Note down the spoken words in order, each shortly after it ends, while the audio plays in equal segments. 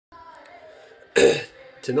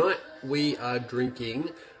Tonight we are drinking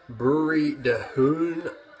Brewery de Hoorn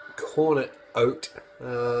Cornet Oat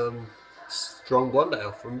strong blonde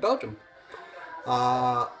ale from Belgium.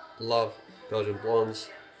 Love Belgian blondes.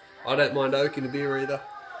 I don't mind oak in a beer either.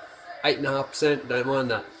 8.5%, don't mind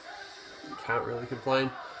that. Can't really complain.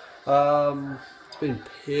 It's been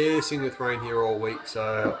piercing with rain here all week,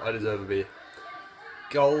 so I deserve a beer.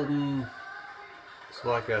 Golden, it's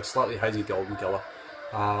like a slightly hazy golden colour.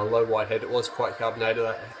 Low white head. It was quite carbonated.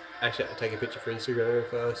 I actually had to take a picture for Instagram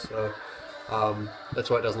first, so that's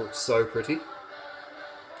why it doesn't look so pretty.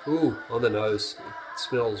 Ooh, on the nose, it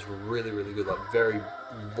smells really, really good. Like very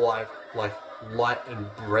light, light and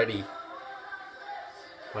bready.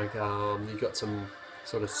 Like you got some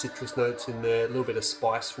sort of citrus notes in there, a little bit of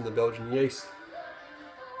spice from the Belgian yeast.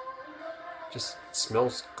 Just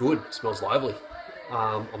smells good. Smells lively.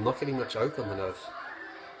 I'm not getting much oak on the nose.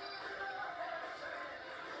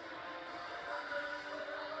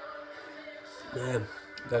 Man,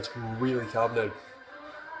 that's really carbonated.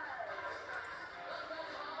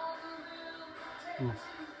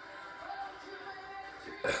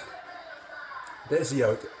 There's the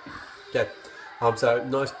oak. Okay. So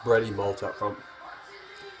nice bready malt up front.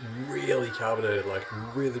 Really carbonated, like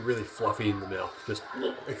really, really fluffy in the mouth. Just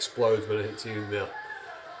explodes when it hits you in the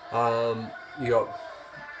mouth. You got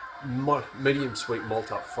medium sweet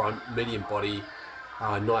malt up front, medium body,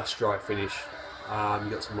 nice dry finish. You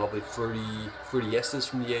got some lovely fruity esters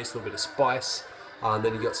from the yeast, a little bit of spice, and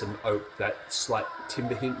then you got some oak, that slight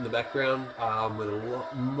timber hint in the background, with a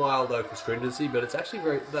mild oak astringency. But it's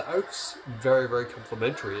actually the oak's very, very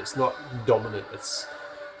complementary. It's not dominant. It's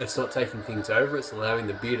not taking things over. It's allowing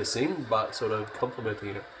the beer to sing, but sort of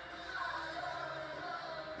complementing it.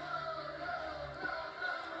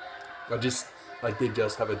 I did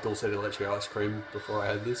just have a dulce de leche ice cream before I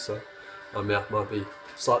had this, so my mouth might be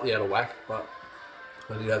slightly out of whack, but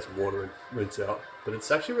I did have some water and rinse out. But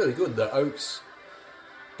it's actually really good. The oak's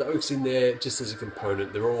in there just as a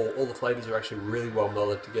component. They're all the flavors are actually really well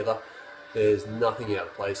melded together. There's nothing out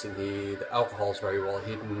of place in here. The alcohol's very well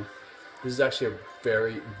hidden. This is actually a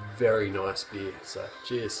very, very nice beer. So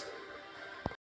cheers.